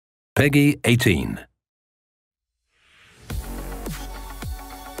Peggy 18.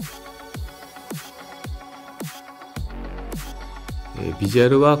 ビジュア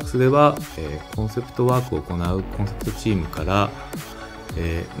ルワークスでは、コンセプトワークを行うコンセプトチームから、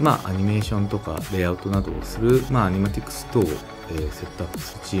アニメーションとかレイアウトなどをする、アニマティクス等を、セットアップ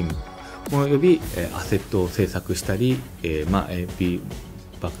するチームおよび、アセットを制作したり、AP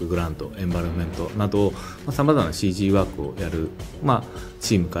バックグラウンドエンバロメントなどさまざまな CG ワークをやる、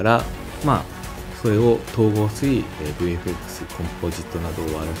チームから、それを統合し、VFX コンポジットなど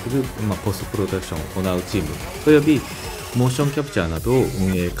を割り振る、ポストプロダクションを行うチームおよびモーションキャプチャーなどを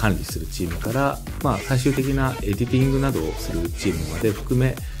運営管理するチームから、最終的なエディティングなどをするチームまで含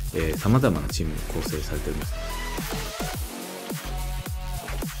めさまざまなチームに構成されています。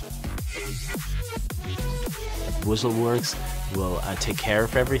Whistleworks will take care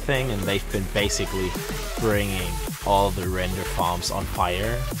of everything, and they've been basically bringing all the render farms on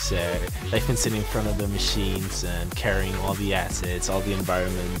fire. So they've been sitting in front of the machines and carrying all the assets, all the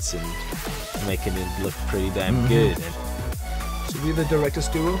environments, and making it look pretty damn good. So we're the directors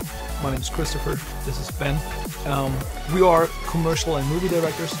duo. My name is Christopher. This is Ben. We are commercial and movie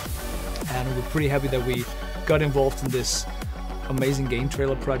directors, and we're pretty happy that we got involved in this amazing game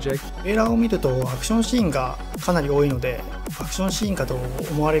trailer project. 映画を見るとアクションシーンがかなり多いのでアクションシーンかと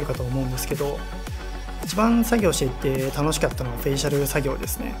思われるかと思うんですけど、一番作業していて楽しかったのはフェイシャル作業で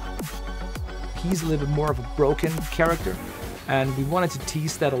すね。He's a little bit more of a broken character, and we wanted to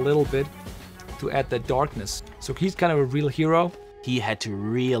tease that a little bit to add that darkness. So he's kind of a real hero. He had to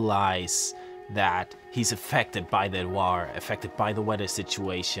realize that he's affected by the war, affected by the weather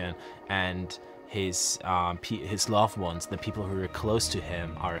situation, and his loved ones, the people who are close to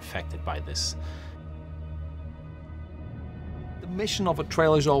him, are affected by this. The mission of a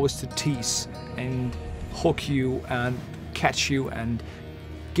trailer is always to tease and hook you and catch you and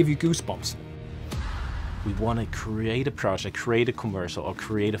give you goosebumps. We want to create a project, create a commercial, or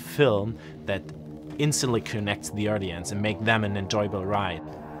create a film that instantly connects the audience and make them an enjoyable ride.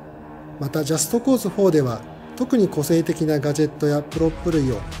 またジャストコーズ4では特に個性的なガジェットやプロップ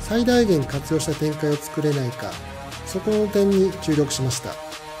類を最大限活用した展開を作れないか、そこの点に注力しました。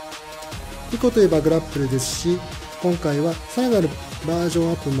リコといえばグラップルですし、今回はさらなるバージョ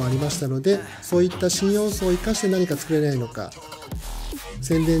ンアップもありましたので、そういった新要素を生かして何か作れないのか、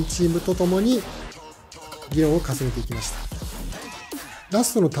宣伝チームとともに議論を重ねていきました。ラ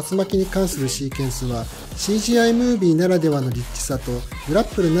ストの竜巻に関するシーケンスは CGI ムービーならではのリッチさとグラッ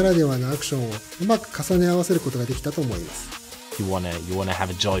プルならではのアクションをうまく重ね合わせることができたと思います。You wanna have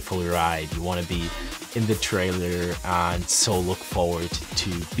a joyful ride. You wanna be in the trailer and so look forward to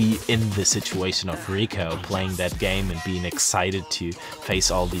be in the situation of Rico playing that game and being excited to face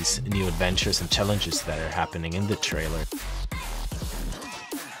all these new adventures and challenges that are happening in the trailer.